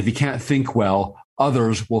 And if you can't think well,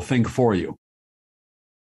 others will think for you.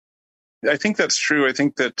 I think that's true. I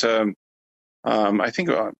think that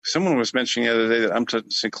someone was mentioning the other day that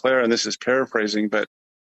Umta Sinclair, and this is paraphrasing, but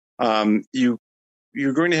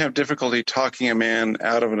you're going to have difficulty talking a man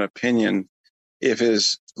out of an opinion if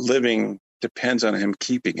his living depends on him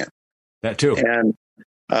keeping it. That too. And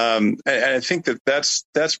I think that's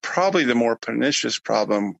probably the more pernicious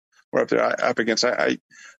problem we're up against. I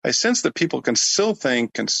sense that people can still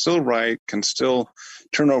think, can still write, can still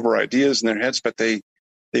turn over ideas in their heads, but they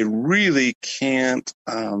really can't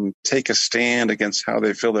take a stand against how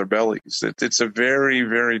they fill their bellies. It's a very,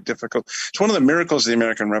 very difficult. It's one of the miracles of the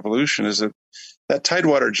American Revolution is that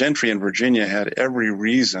Tidewater gentry in Virginia had every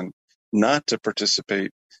reason not to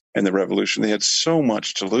participate in the revolution. They had so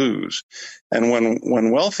much to lose. And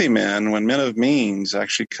when wealthy men, when men of means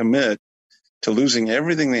actually commit to losing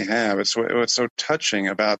everything they have, it's what's so touching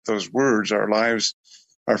about those words, our lives,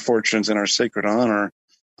 our fortunes, and our sacred honor.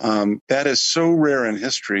 That is so rare in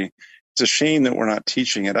history. It's a shame that we're not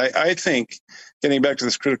teaching it. I think, getting back to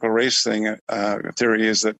this critical race thing, theory,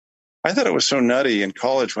 is that I thought it was so nutty in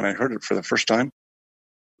college when I heard it for the first time.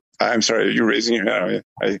 I'm sorry, you're raising your hand.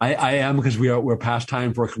 I am, because we're past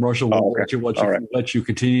time for a commercial. We'll let you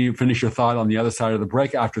continue, finish your thought on the other side of the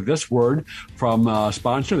break after this word from a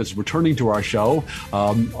sponsor that's returning to our show,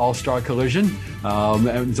 All Star Collision.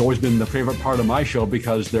 It's always been the favorite part of my show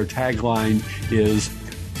because their tagline is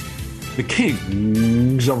the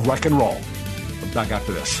kings of wreck and roll. Back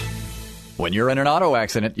after this. When you're in an auto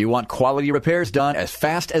accident, you want quality repairs done as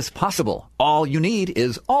fast as possible. All you need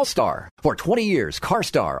is All-Star. For 20 years,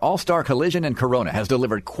 CarStar, All-Star Collision, and Corona has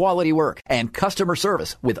delivered quality work and customer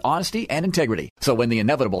service with honesty and integrity. So when the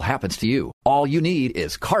inevitable happens to you, all you need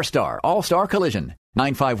is CarStar, All-Star Collision.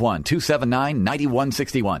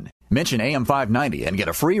 951-279-9161. Mention AM590 and get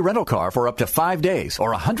a free rental car for up to 5 days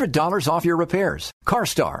or $100 off your repairs.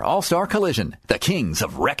 CarStar All-Star Collision, the kings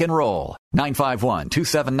of wreck and roll.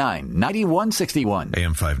 951-279-9161.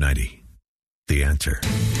 AM590, The Answer.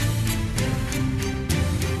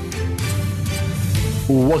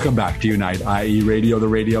 Welcome back to Unite IE Radio, the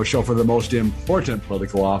radio show for the most important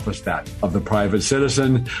political office, that of the private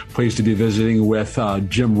citizen. Pleased to be visiting with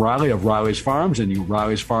Jim Riley of Riley's Farms and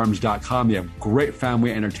Riley'sFarms.com. They have great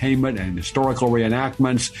family entertainment and historical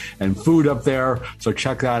reenactments and food up there, so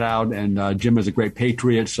check that out. And Jim is a great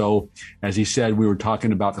patriot, so as he said, we were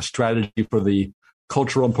talking about the strategy for the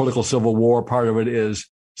cultural and political civil war. Part of it is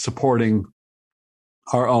supporting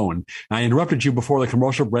our own. I interrupted you before the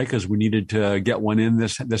commercial break as we needed to get one in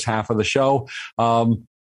this half of the show.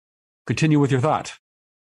 Continue with your thought.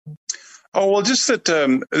 Oh, well, just that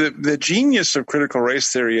the genius of critical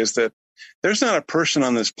race theory is that there's not a person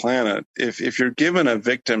on this planet, if you're given a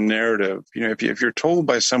victim narrative, if you're told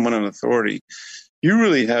by someone in authority, you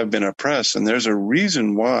really have been oppressed, and there's a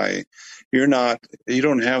reason why you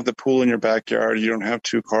don't have the pool in your backyard, you don't have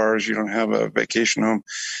 2 cars, you don't have a vacation home.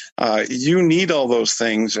 You need all those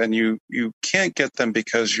things, and you can't get them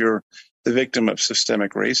because you're the victim of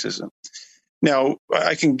systemic racism. Now,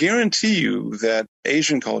 I can guarantee you that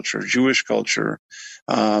Asian culture, Jewish culture,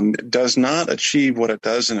 does not achieve what it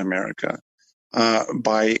does in America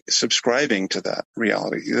by subscribing to that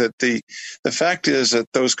reality. That the fact is that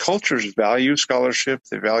those cultures value scholarship,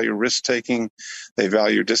 they value risk-taking, they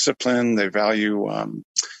value discipline, they value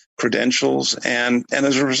credentials, and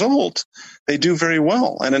as a result, they do very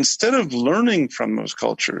well. And instead of learning from those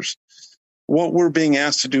cultures, what we're being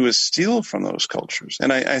asked to do is steal from those cultures.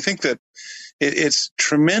 And I think that it's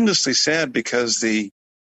tremendously sad because the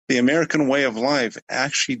American way of life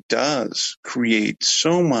actually does create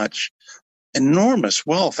so much enormous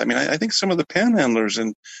wealth. I mean, I think some of the panhandlers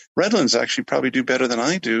in Redlands actually probably do better than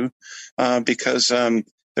I do because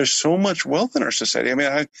there's so much wealth in our society. I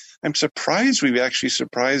mean, I'm surprised we've actually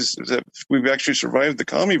survived the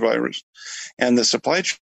commie virus and the supply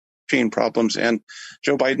chain problems and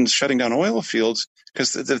Joe Biden's shutting down oil fields,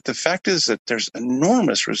 because the fact is that there's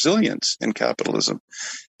enormous resilience in capitalism.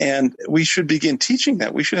 And we should begin teaching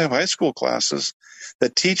that. We should have high school classes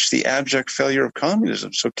that teach the abject failure of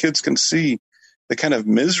communism so kids can see the kind of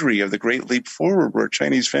misery of the Great Leap Forward, where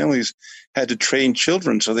Chinese families had to train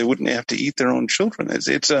children so they wouldn't have to eat their own children.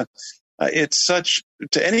 It's such,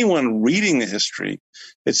 to anyone reading the history,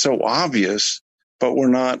 it's so obvious, but we're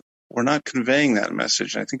not conveying that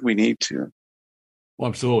message. I think we need to. Well,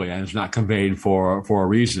 absolutely, and it's not conveyed for a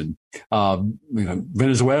reason.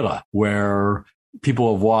 Venezuela, where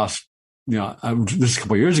people have lost. This a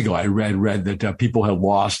couple of years ago, I read that people had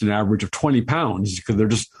lost an average of 20 pounds because there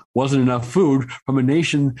just wasn't enough food from a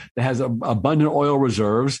nation that has abundant oil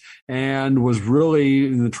reserves and was really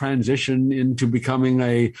in the transition into becoming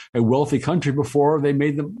a wealthy country before they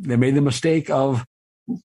made the mistake of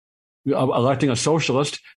electing a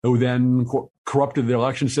socialist who then corrupted the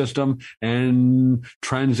election system and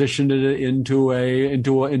transitioned it into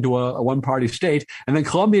a one-party state. And then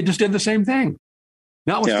Colombia just did the same thing.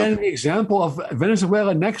 Notwithstanding the example of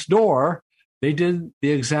Venezuela next door, they did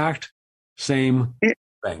the exact same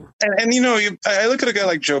thing. And I look at a guy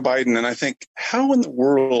like Joe Biden, and I think, how in the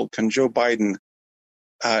world can Joe Biden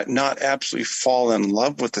not absolutely fall in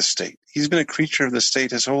love with the state? He's been a creature of the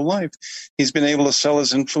state his whole life. He's been able to sell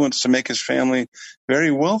his influence to make his family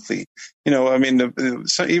very wealthy.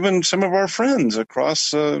 Even some of our friends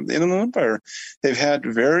across the Inland Empire, they've had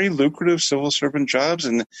very lucrative civil servant jobs,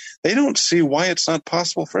 and they don't see why it's not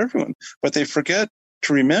possible for everyone. But they forget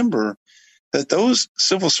to remember that those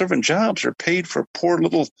civil servant jobs are paid for by poor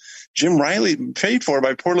little Jim Rileys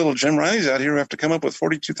out here who have to come up with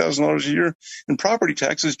 $42,000 a year in property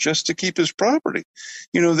taxes just to keep his property.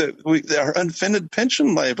 Our unfunded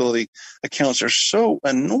pension liability accounts are so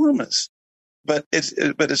enormous, but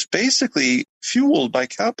it's basically fueled by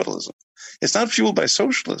capitalism. It's not fueled by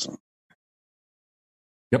socialism.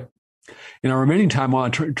 Yep. In our remaining time, I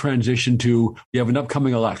want to transition to, we have an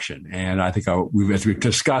upcoming election. And I think as we've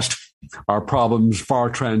discussed, our problems far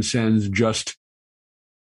transcends just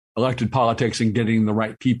elected politics and getting the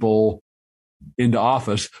right people into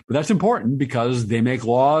office. But that's important because they make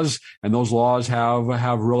laws, and those laws have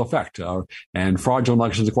real effect. And fraudulent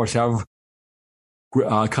elections, of course, have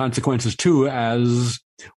consequences too, as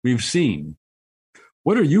we've seen.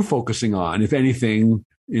 What are you focusing on, if anything,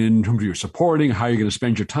 in terms of your supporting, how you're going to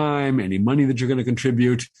spend your time, any money that you're going to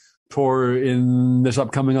contribute toward in this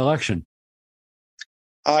upcoming election?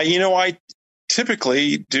 I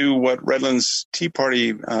typically do what Redlands Tea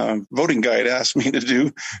Party voting guide asked me to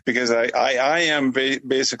do, because I am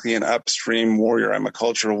basically an upstream warrior. I'm a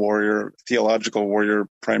cultural warrior, theological warrior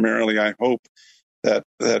primarily. I hope that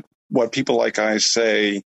what people like I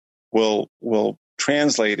say will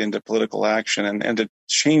translate into political action and to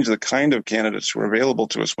change the kind of candidates who are available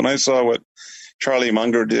to us. When I saw what Charlie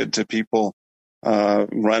Munger did to people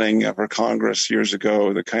running for Congress years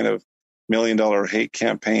ago, the kind of $1 million hate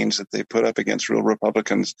campaigns that they put up against real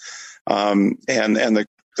Republicans, and the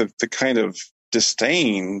kind of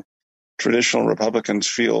disdain traditional Republicans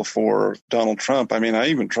feel for Donald Trump. I mean, I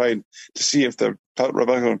even tried to see if the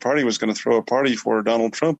Republican Party was going to throw a party for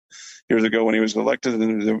Donald Trump years ago when he was elected,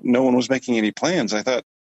 and no one was making any plans. I thought,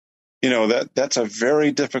 that's a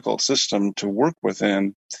very difficult system to work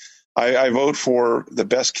within. I vote for the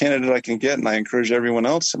best candidate I can get, and I encourage everyone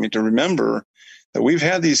else, to remember that we've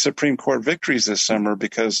had these Supreme Court victories this summer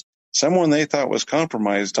because someone they thought was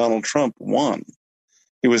compromised, Donald Trump, won.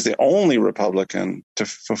 He was the only Republican to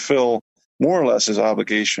fulfill more or less his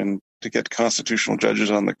obligation to get constitutional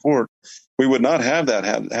judges on the court. We would not have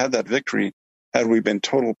had that victory had we been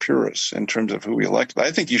total purists in terms of who we elected.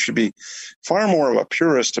 I think you should be far more of a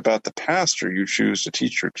purist about the pastor you choose to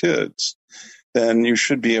teach your kids than you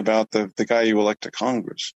should be about the guy you elect to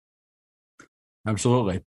Congress.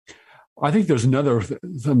 Absolutely. I think there's another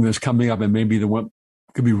thing that's coming up, and maybe the one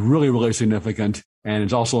could be really, really significant, and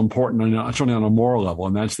it's also important, certainly on a moral level,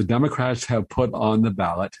 and that's the Democrats have put on the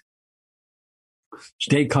ballot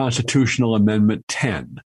State Constitutional Amendment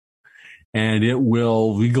 10, and it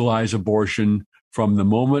will legalize abortion from the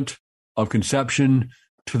moment of conception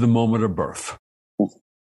to the moment of birth.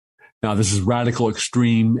 Now, this is radical,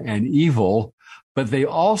 extreme, and evil, but they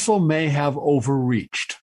also may have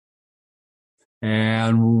overreached.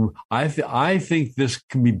 And I think this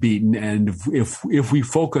can be beaten, and if we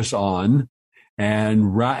focus on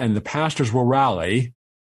and the pastors will rally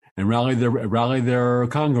their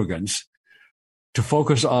congregants to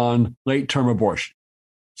focus on late-term abortion.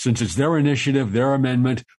 Since it's their initiative, their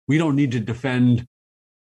amendment, we don't need to defend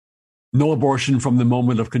no abortion from the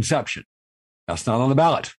moment of conception. That's not on the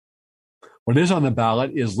ballot. What is on the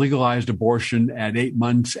ballot is legalized abortion at 8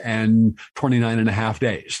 months and 29 and a half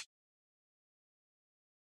days.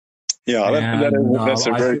 Yeah, that's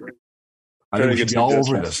a very I think we should be all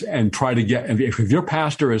over this and try to get, if your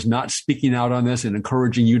pastor is not speaking out on this and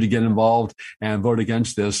encouraging you to get involved and vote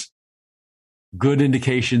against this, good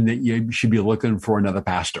indication that you should be looking for another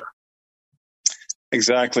pastor.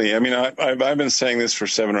 Exactly. I mean, I've been saying this for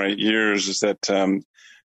 7 or 8 years, is that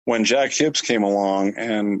when Jack Hibbs came along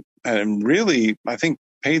and really, I think,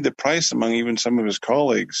 paid the price among even some of his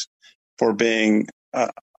colleagues for being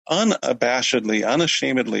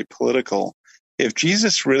unashamedly political. If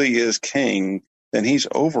Jesus really is king, then he's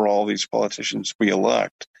over all these politicians we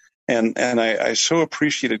elect. And I so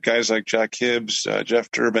appreciated guys like Jack Hibbs, Jeff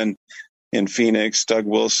Durbin in Phoenix, Doug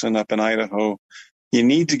Wilson up in Idaho. You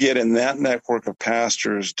need to get in that network of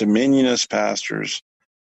pastors, dominionist pastors,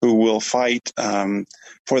 who will fight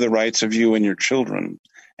for the rights of you and your children.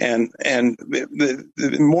 And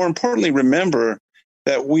more importantly, remember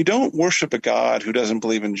that we don't worship a God who doesn't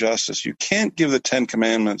believe in justice. You can't give the 10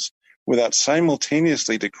 Commandments without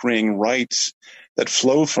simultaneously decreeing rights that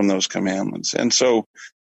flow from those commandments. And so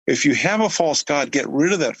if you have a false God, get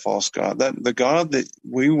rid of that false God. The God that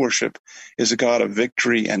we worship is a God of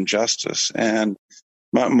victory and justice. And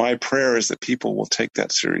my prayer is that people will take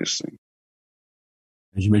that seriously.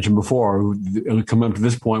 As you mentioned before, coming up to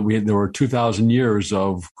this point, there were 2,000 years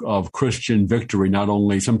of Christian victory, not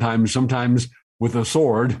only sometimes with a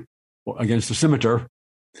sword against a scimitar,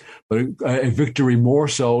 but a victory more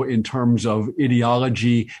so in terms of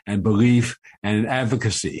ideology and belief and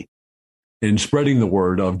advocacy in spreading the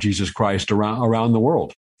word of Jesus Christ around the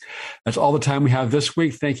world. That's all the time we have this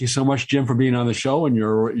week. Thank you so much, Jim, for being on the show and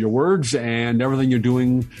your words and everything you're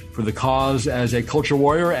doing for the cause as a culture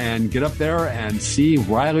warrior. And get up there and see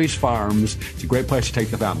Riley's Farms. It's a great place to take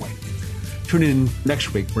the family. Tune in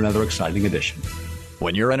next week for another exciting edition.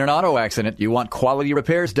 When you're in an auto accident, you want quality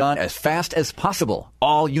repairs done as fast as possible.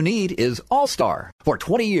 All you need is All-Star. For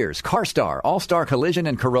 20 years, CarStar, All-Star Collision,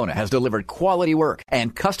 and Corona has delivered quality work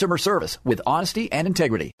and customer service with honesty and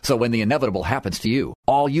integrity. So when the inevitable happens to you,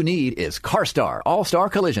 all you need is CarStar, All-Star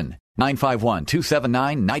Collision.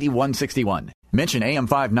 951-279-9161. Mention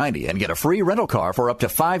AM590 and get a free rental car for up to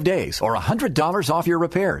 5 days or $100 off your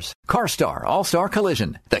repairs. CarStar All-Star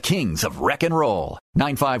Collision, the kings of wreck and roll.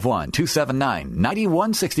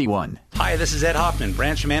 951-279-9161. Hi, this is Ed Hoffman,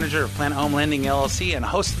 branch manager of Planet Home Lending LLC and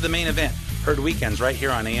host of The Main Event, heard weekends right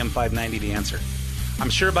here on AM590 The Answer. I'm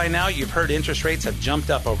sure by now you've heard interest rates have jumped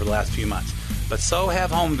up over the last few months, but so have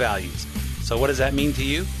home values. So what does that mean to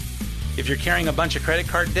you? If you're carrying a bunch of credit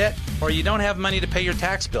card debt, or you don't have money to pay your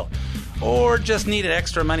tax bill, or just needed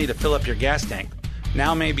extra money to fill up your gas tank,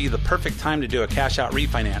 now may be the perfect time to do a cash-out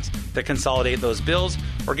refinance to consolidate those bills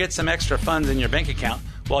or get some extra funds in your bank account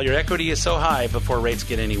while your equity is so high before rates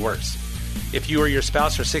get any worse. If you or your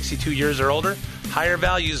spouse are 62 years or older, higher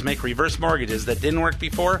values make reverse mortgages that didn't work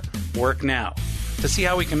before work now. To see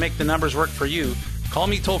how we can make the numbers work for you, call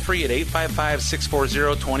me toll-free at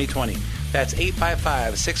 855-640-2020. That's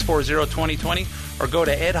 855-640-2020, or go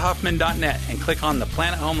to edhoffman.net and click on the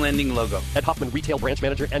Planet Home Lending logo. Ed Hoffman, Retail Branch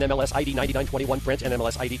Manager, NMLS ID 9921, Branch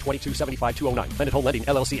NMLS ID 2275209. Planet Home Lending,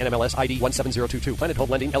 LLC, NMLS ID 17022. Planet Home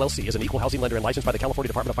Lending, LLC is an equal housing lender and licensed by the California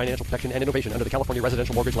Department of Financial Protection and Innovation under the California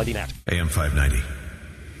Residential Mortgage Lending Act. AM 590,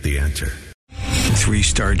 The Answer.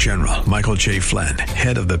 3-star General Michael J. Flynn,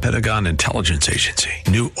 head of the Pentagon Intelligence Agency,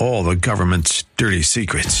 knew all the government's dirty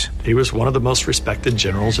secrets. He was one of the most respected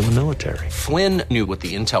generals in the military. Flynn knew what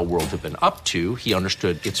the intel world had been up to. He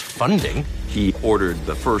understood its funding. He ordered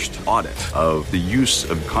the first audit of the use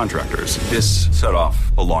of contractors. This set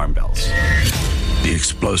off alarm bells. The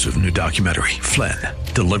explosive new documentary, Flynn,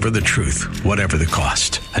 Deliver the Truth, Whatever the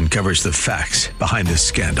Cost, uncovers the facts behind this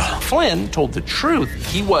scandal. Flynn told the truth.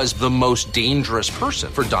 He was the most dangerous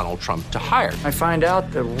person for Donald Trump to hire. I find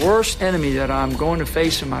out the worst enemy that I'm going to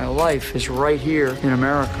face in my life is right here in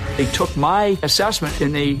America. They took my assessment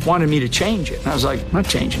and they wanted me to change it. And I was like, I'm not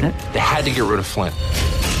changing it. They had to get rid of Flynn.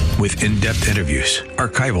 With in-depth interviews,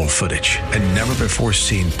 archival footage, and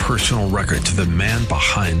never-before-seen personal records of the man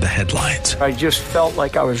behind the headlines. I just felt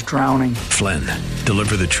like I was drowning. Flynn,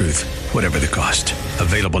 Deliver the Truth, Whatever the Cost.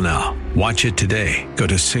 Available now. Watch it today. Go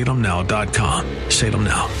to salemnow.com.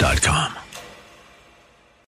 salemnow.com.